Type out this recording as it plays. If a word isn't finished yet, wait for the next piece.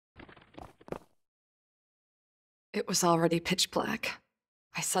It was already pitch black.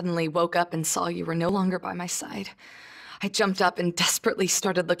 I suddenly woke up and saw you were no longer by my side. I jumped up and desperately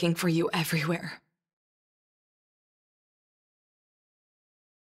started looking for you everywhere.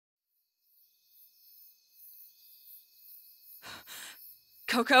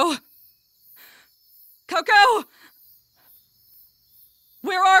 Koko? Koko!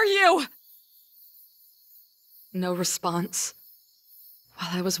 Where are you? No response.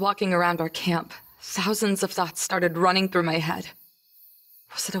 While I was walking around our camp, thousands of thoughts started running through my head.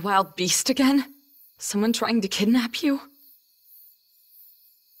 Was it a wild beast again? Someone trying to kidnap you?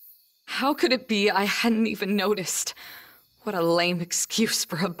 How could it be I hadn't even noticed? What a lame excuse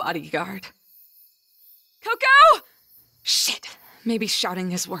for a bodyguard. Koko! Shit, maybe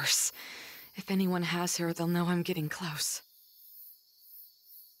shouting is worse. If anyone has her, they'll know I'm getting close.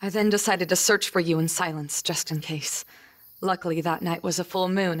 I then decided to search for you in silence, just in case. Luckily, that night was a full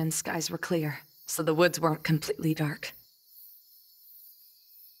moon and skies were clear, so the woods weren't completely dark.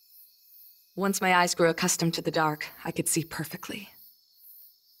 Once my eyes grew accustomed to the dark, I could see perfectly.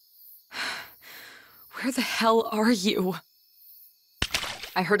 Where the hell are you?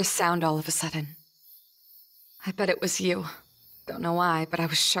 I heard a sound all of a sudden. I bet it was you. Don't know why, but I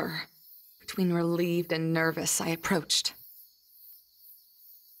was sure. Between relieved and nervous, I approached.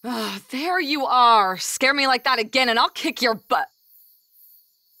 Oh, there you are! Scare me like that again and I'll kick your butt!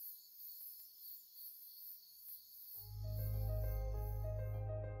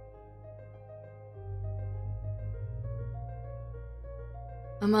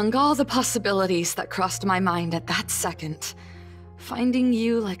 Among all the possibilities that crossed my mind at that second, finding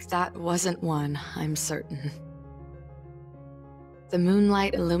you like that wasn't one, I'm certain. The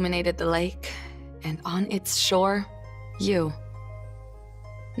moonlight illuminated the lake, and on its shore, you.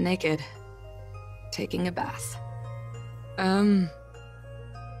 Naked. Taking a bath.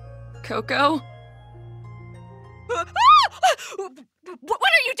 Koko? What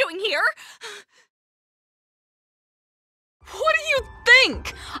are you doing here? What do you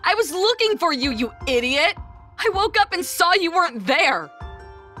think? I was looking for you, you idiot! I woke up and saw you weren't there!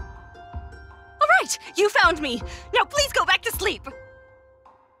 All right, you found me. Now please go back to sleep.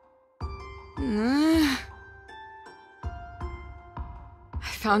 I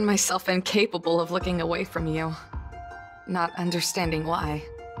found myself incapable of looking away from you, not understanding why.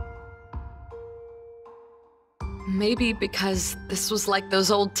 Maybe because this was like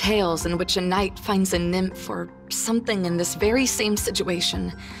those old tales in which a knight finds a nymph or something in this very same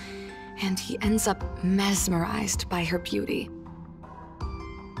situation, and he ends up mesmerized by her beauty.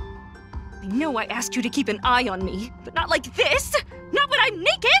 I know I asked you to keep an eye on me, but not like this! Not when I'm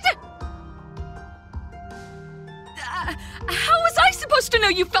naked! How was I supposed to know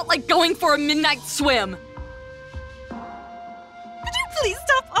you felt like going for a midnight swim? Could you please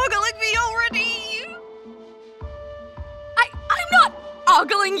stop ogling me already? I'm not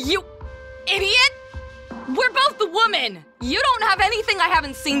ogling you, idiot! We're both the woman! You don't have anything I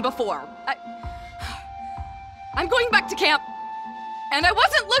haven't seen before. I'm going back to camp, and I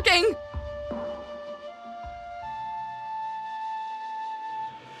wasn't looking!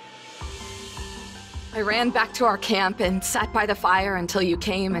 I ran back to our camp and sat by the fire until you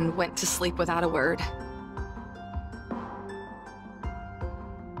came and went to sleep without a word.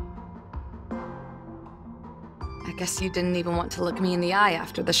 I guess you didn't even want to look me in the eye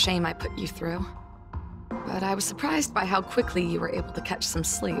after the shame I put you through. But I was surprised by how quickly you were able to catch some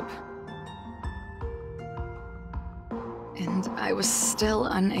sleep. And I was still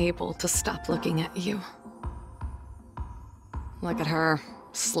unable to stop looking at you. Look at her,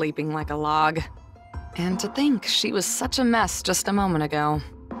 sleeping like a log. And to think she was such a mess just a moment ago.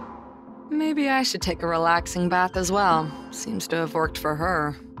 Maybe I should take a relaxing bath as well. Seems to have worked for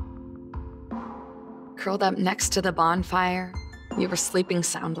her. Curled up next to the bonfire, you were sleeping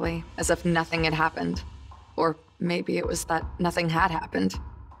soundly, as if nothing had happened. Or maybe it was that nothing had happened.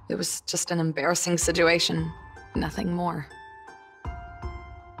 It was just an embarrassing situation, nothing more.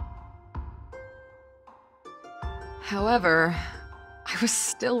 However, I was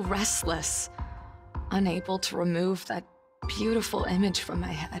still restless, unable to remove that beautiful image from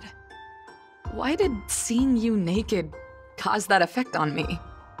my head. Why did seeing you naked cause that effect on me?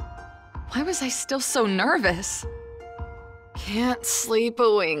 Why was I still so nervous? Can't sleep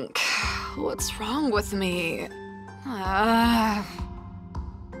a wink. What's wrong with me?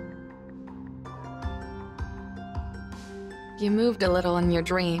 You moved a little in your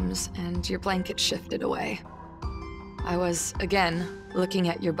dreams, and your blanket shifted away. I was, again, looking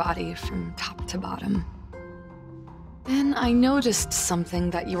at your body from top to bottom. Then I noticed something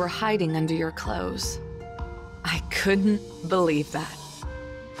that you were hiding under your clothes. I couldn't believe that.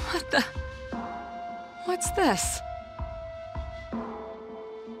 What's this?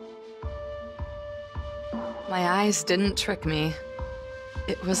 My eyes didn't trick me.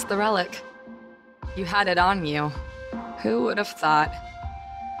 It was the relic. You had it on you. Who would have thought?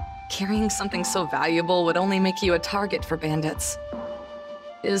 Carrying something so valuable would only make you a target for bandits.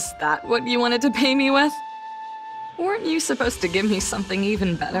 Is that what you wanted to pay me with? Weren't you supposed to give me something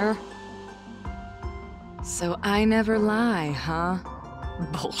even better? So I never lie, huh?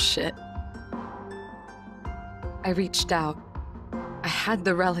 Bullshit. I reached out. I had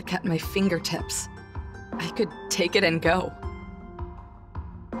the relic at my fingertips. I could take it and go.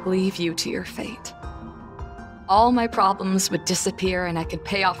 Leave you to your fate. All my problems would disappear and I could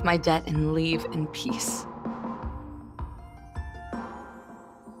pay off my debt and leave in peace.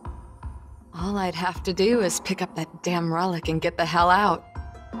 All I'd have to do is pick up that damn relic and get the hell out.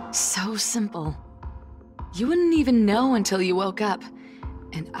 So simple. You wouldn't even know until you woke up,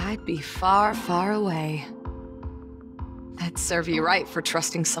 and I'd be far, far away. That'd serve you right for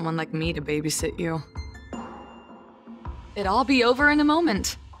trusting someone like me to babysit you. It'd all be over in a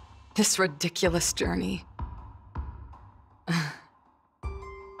moment. This ridiculous journey.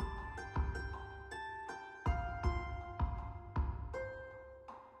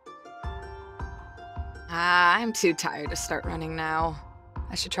 I'm too tired to start running now.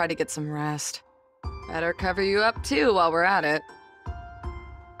 I should try to get some rest. Better cover you up too while we're at it.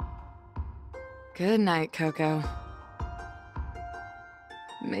 Good night, Koko.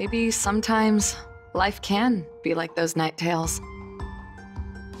 Maybe sometimes life can be like those night tales.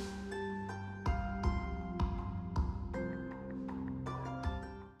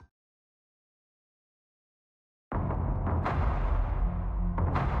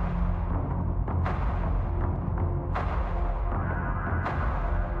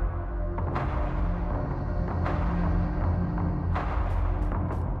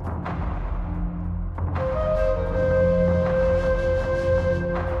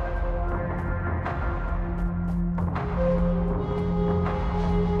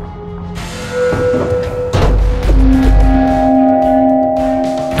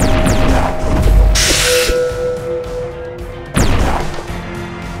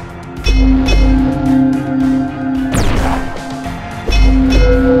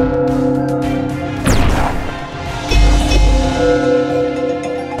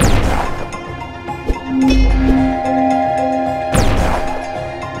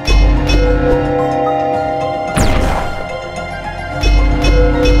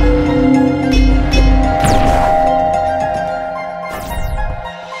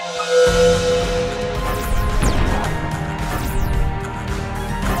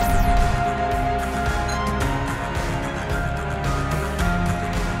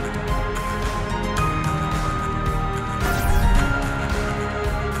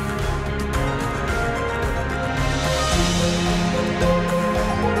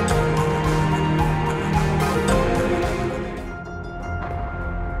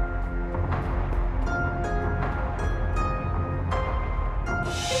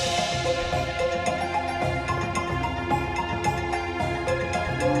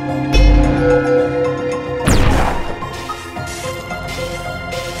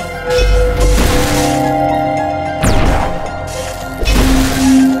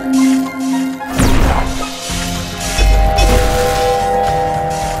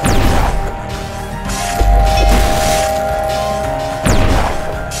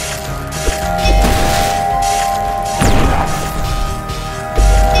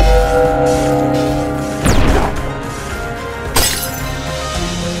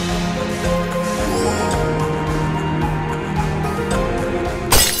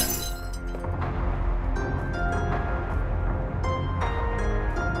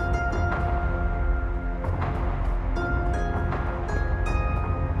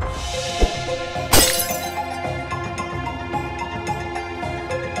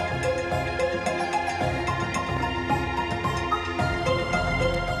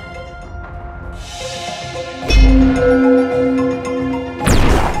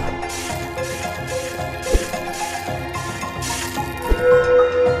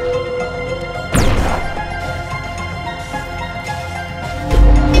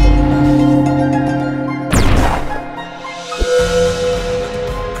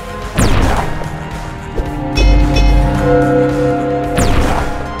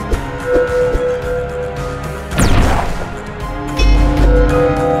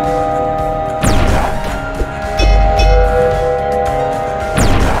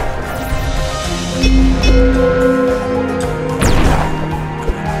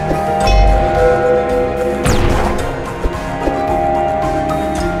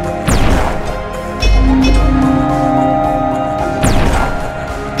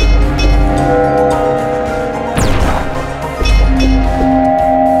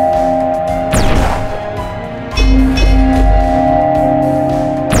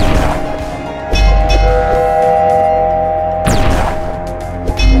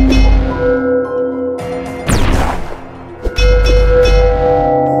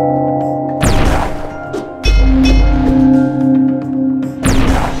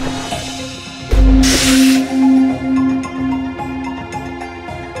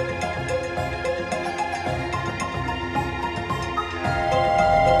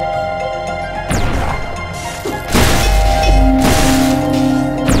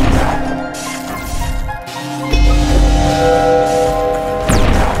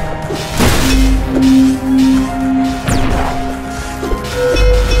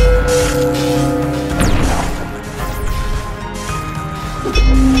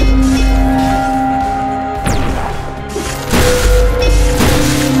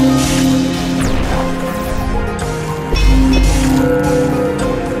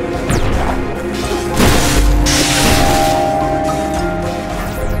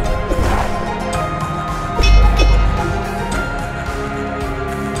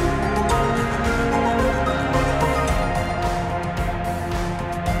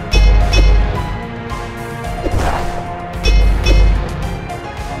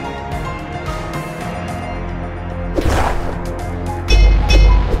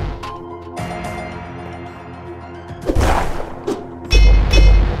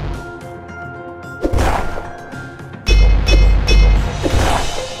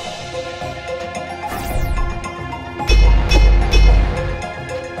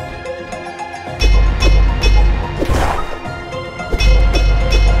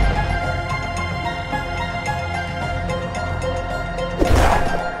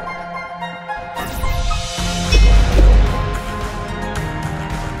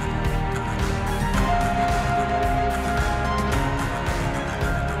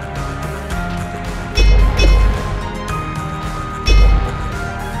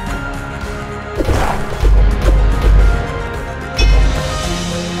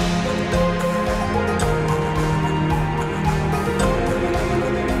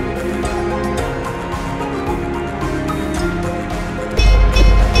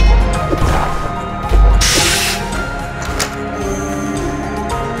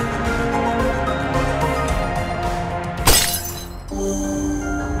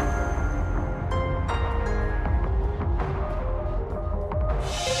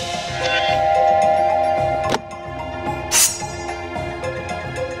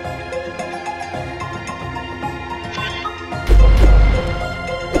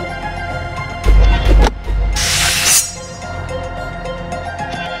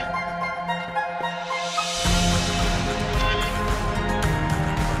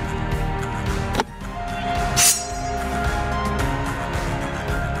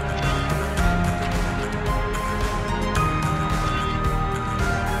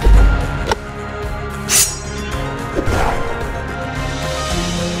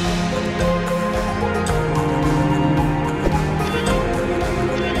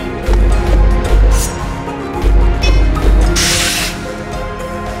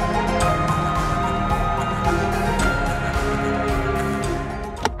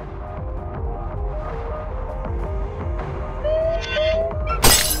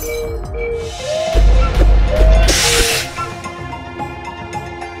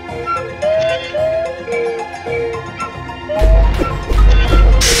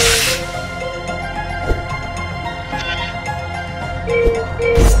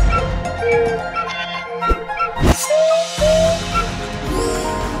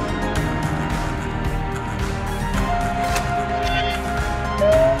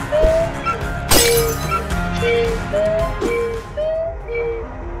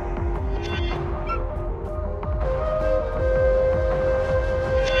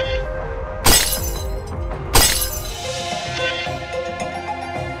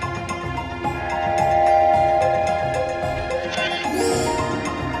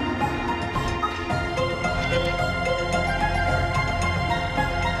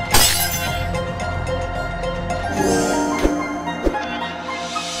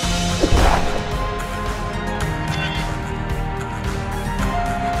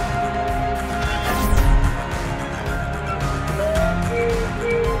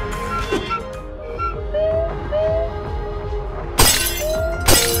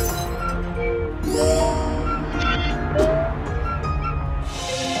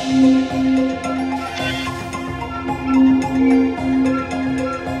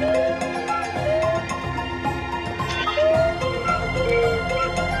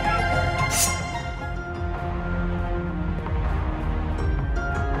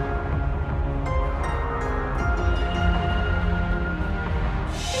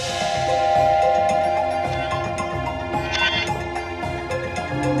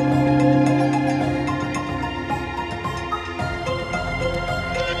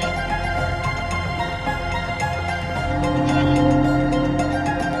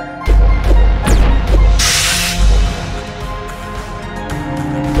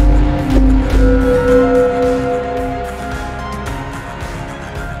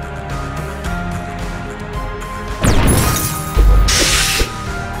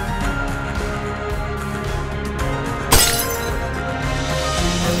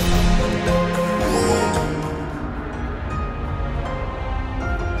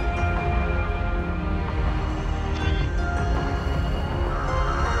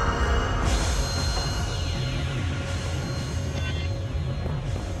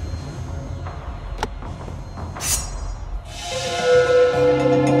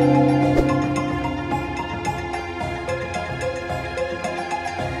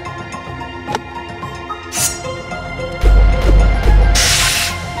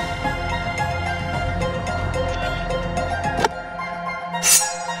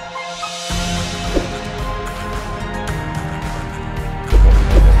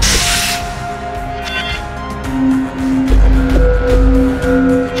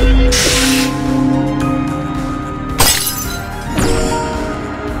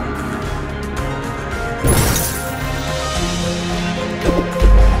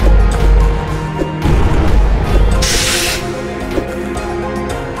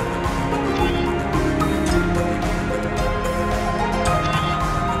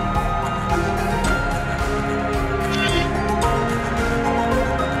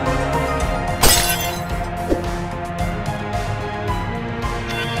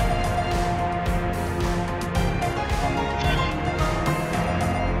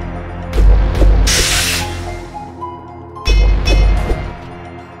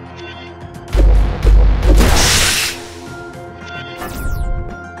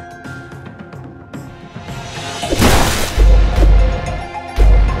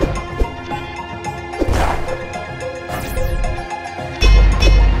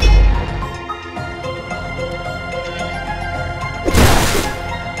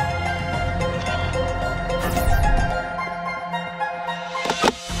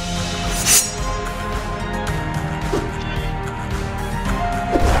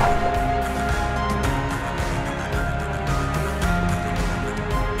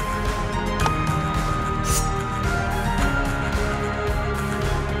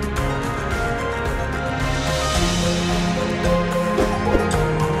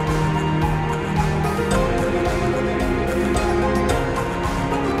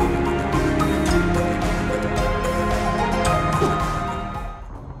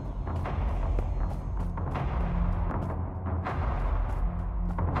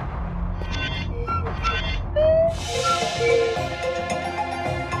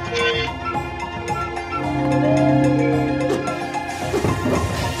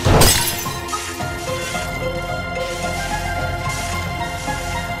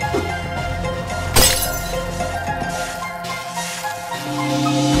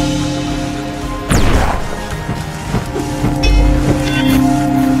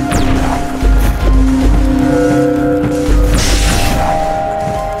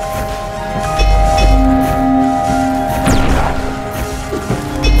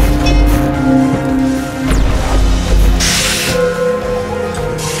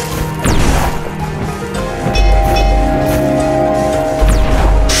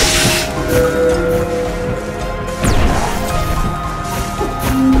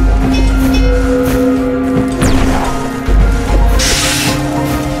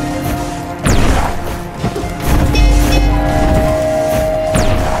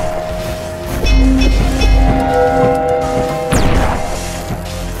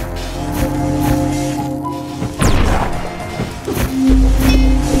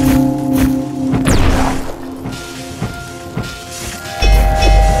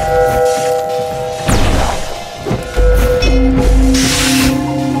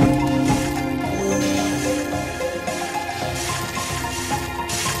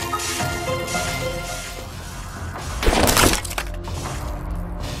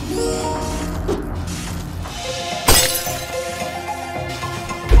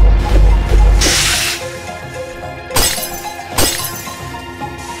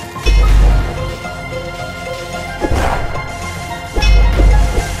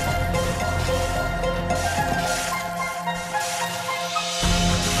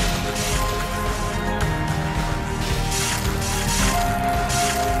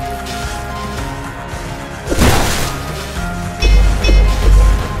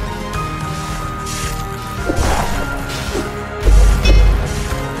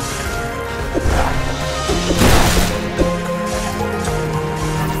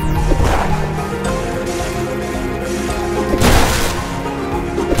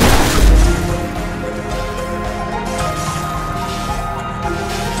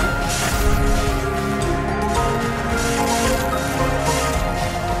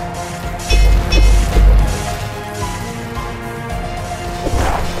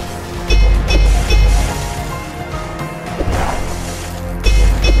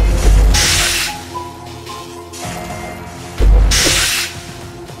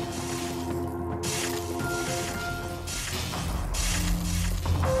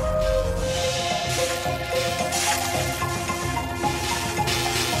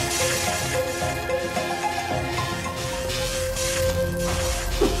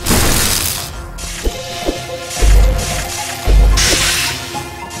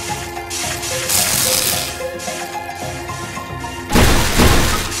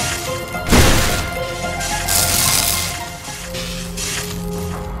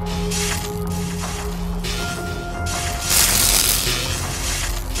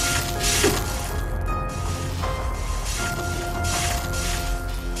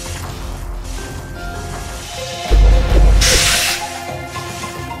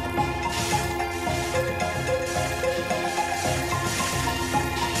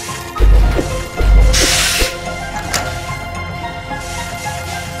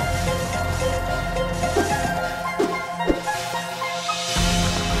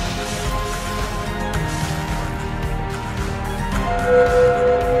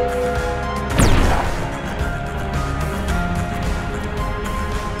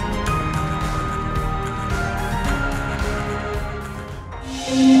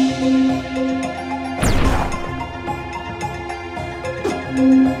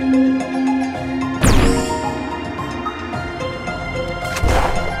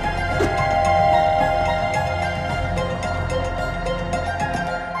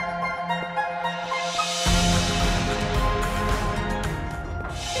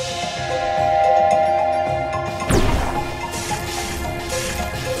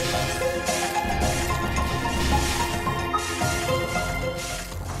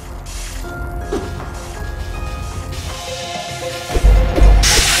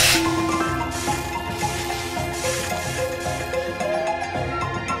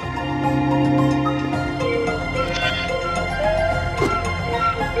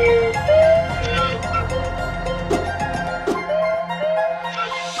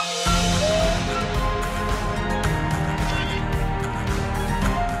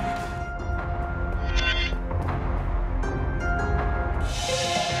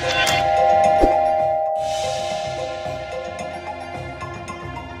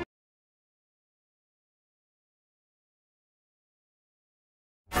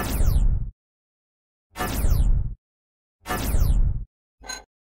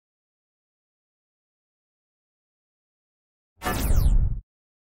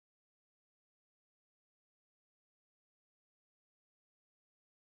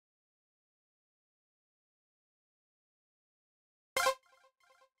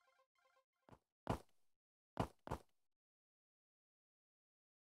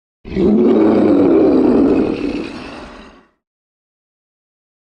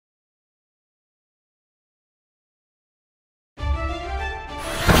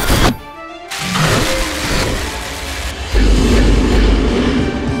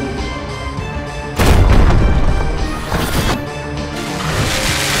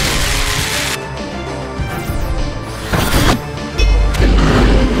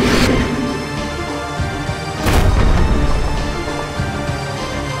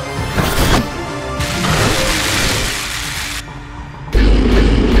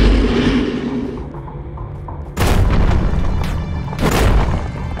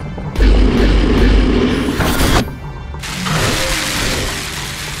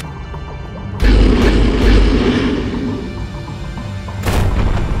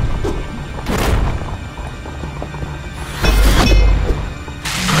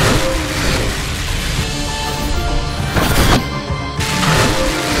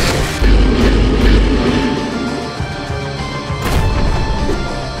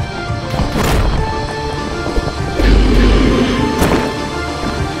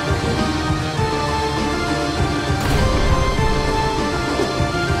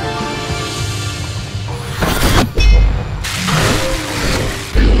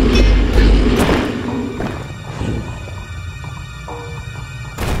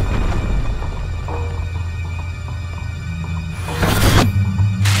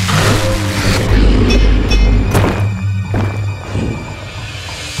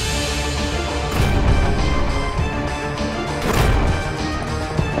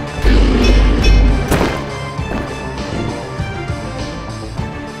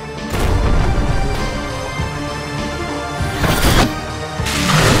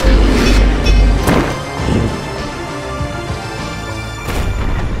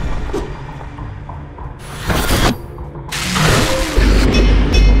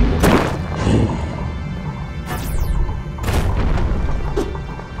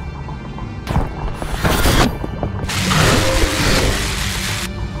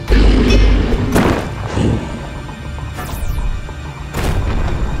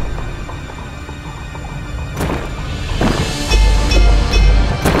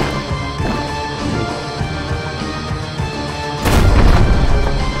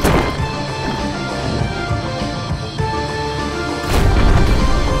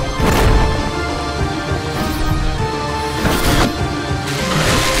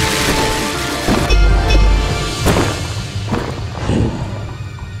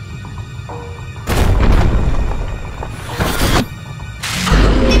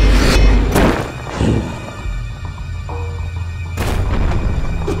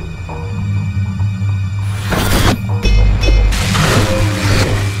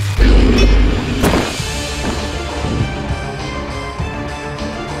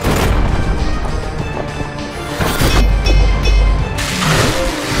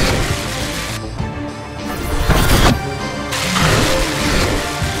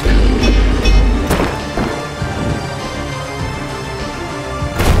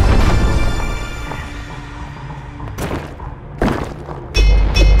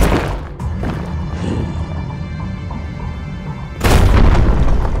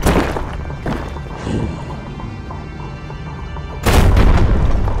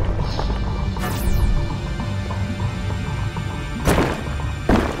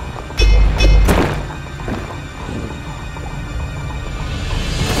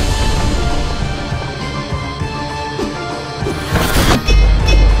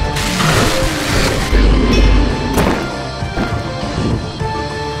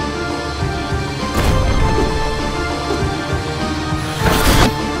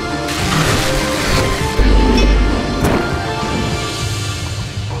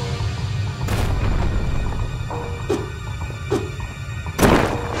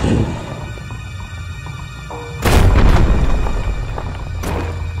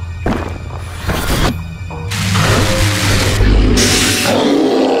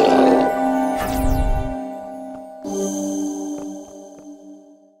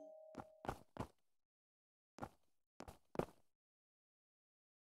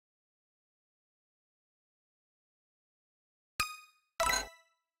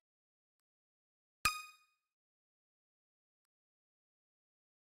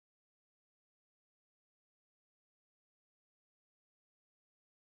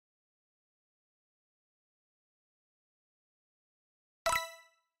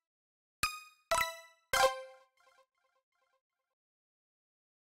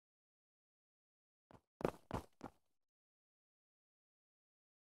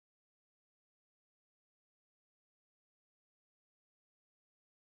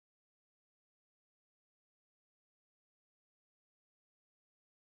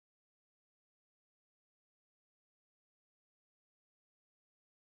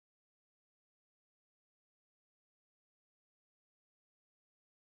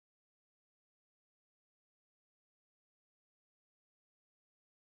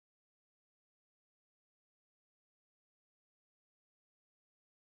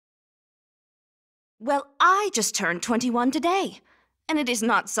 Well, I just turned 21 today, and it is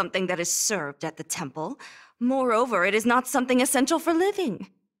not something that is served at the temple. Moreover, it is not something essential for living.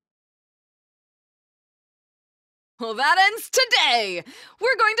 Well, that ends today!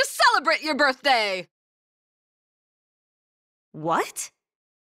 We're going to celebrate your birthday! What?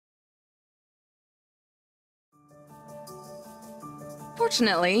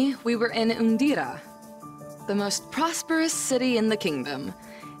 Fortunately, we were in Undira, the most prosperous city in the kingdom,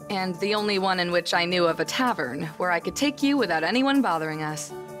 and the only one in which I knew of a tavern where I could take you without anyone bothering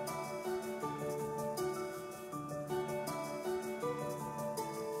us.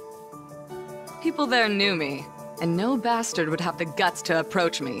 People there knew me, and no bastard would have the guts to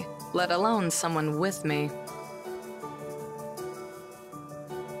approach me, let alone someone with me.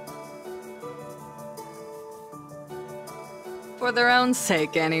 For their own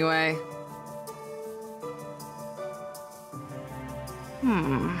sake, anyway.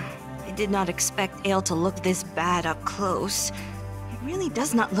 I did not expect ale to look this bad up close. It really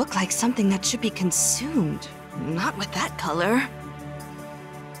does not look like something that should be consumed. Not with that color.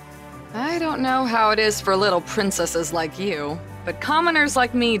 I don't know how it is for little princesses like you, but commoners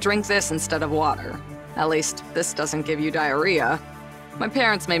like me drink this instead of water. At least, this doesn't give you diarrhea. My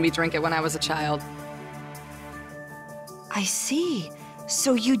parents made me drink it when I was a child. I see.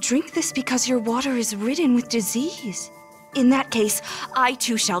 So you drink this because your water is ridden with disease. In that case, I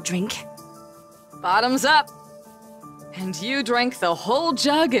too shall drink. Bottoms up! And you drank the whole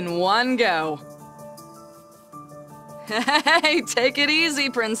jug in one go. Hey, take it easy,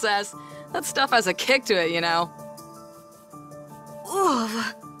 princess. That stuff has a kick to it, you know.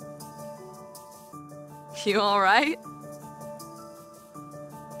 Ugh. You alright?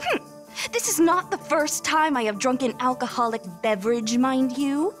 This is not the first time I have drunk an alcoholic beverage, mind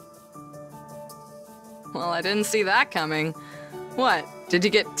you. Well, I didn't see that coming. What, did you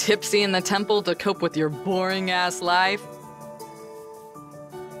get tipsy in the temple to cope with your boring-ass life?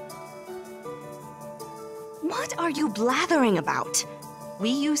 What are you blathering about? We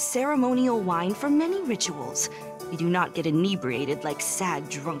use ceremonial wine for many rituals. We do not get inebriated like sad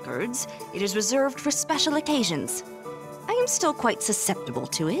drunkards. It is reserved for special occasions. I am still quite susceptible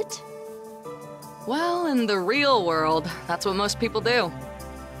to it. Well, in the real world, that's what most people do.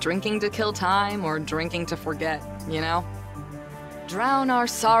 Drinking to kill time or drinking to forget, you know? Drown our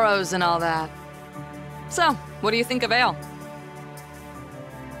sorrows and all that. So, what do you think of ale?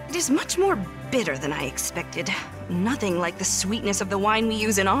 It is much more bitter than I expected. Nothing like the sweetness of the wine we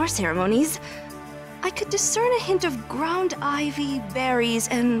use in our ceremonies. I could discern a hint of ground ivy, berries,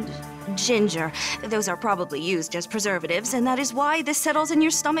 and ginger. Those are probably used as preservatives, and that is why this settles in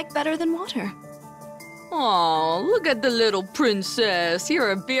your stomach better than water. Aw, look at the little princess.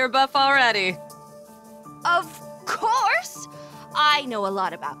 You're a beer buff already. Of course! I know a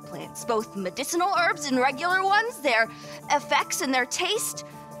lot about plants, both medicinal herbs and regular ones, their effects and their taste.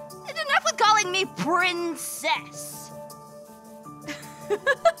 Enough with calling me princess.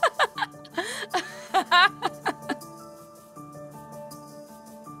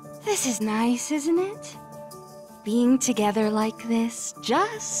 This is nice, isn't it? Being together like this,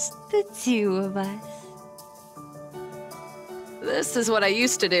 just the two of us. This is what I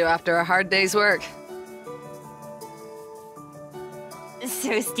used to do after a hard day's work.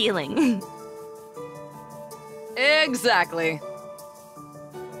 So stealing. Exactly.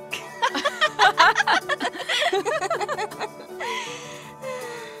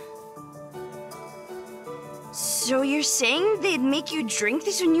 So you're saying they'd make you drink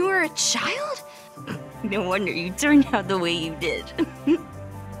this when you were a child? No wonder you turned out the way you did.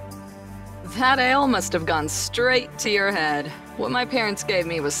 That ale must have gone straight to your head. What my parents gave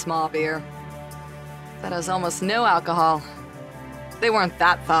me was small beer. That has almost no alcohol. They weren't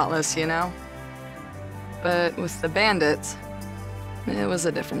that thoughtless, you know? But with the bandits, it was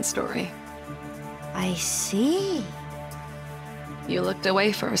a different story. I see. You looked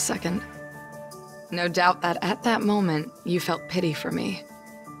away for a second. No doubt that at that moment, you felt pity for me.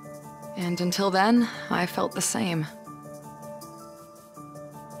 And until then, I felt the same.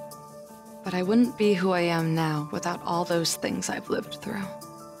 But I wouldn't be who I am now without all those things I've lived through.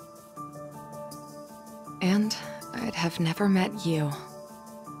 And I'd have never met you.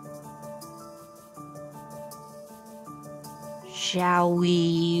 Shall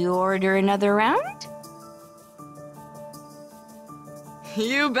we order another round?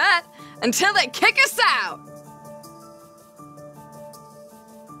 You bet! Until they kick us out!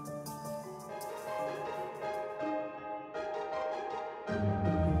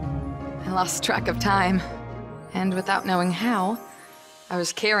 I lost track of time, and without knowing how, I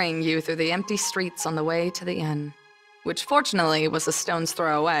was carrying you through the empty streets on the way to the inn, which fortunately was a stone's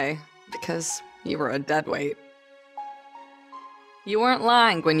throw away, because You were a deadweight. You weren't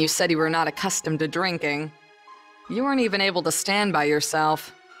lying when you said you were not accustomed to drinking. You weren't even able to stand by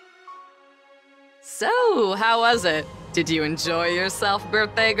yourself. So, how was it? Did you enjoy yourself,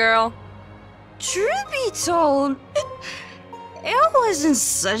 birthday girl? Truth be told, it wasn't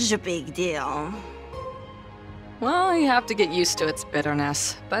such a big deal. Well, you have to get used to its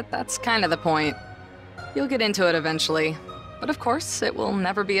bitterness, but that's kind of the point. You'll get into it eventually. But of course, it will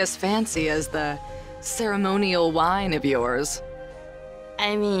never be as fancy as the ceremonial wine of yours.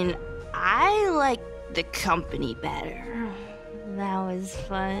 I mean, I liked the company better. That was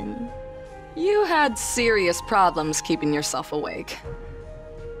fun. You had serious problems keeping yourself awake.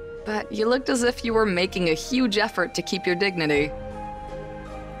 But you looked as if you were making a huge effort to keep your dignity.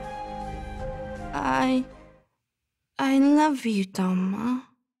 I love you, Tama.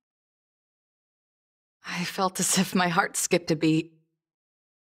 I felt as if my heart skipped a beat.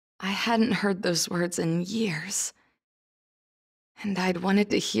 I hadn't heard those words in years. And I'd wanted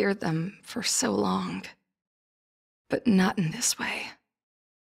to hear them for so long. But not in this way.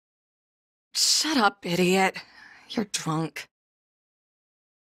 Shut up, idiot. You're drunk.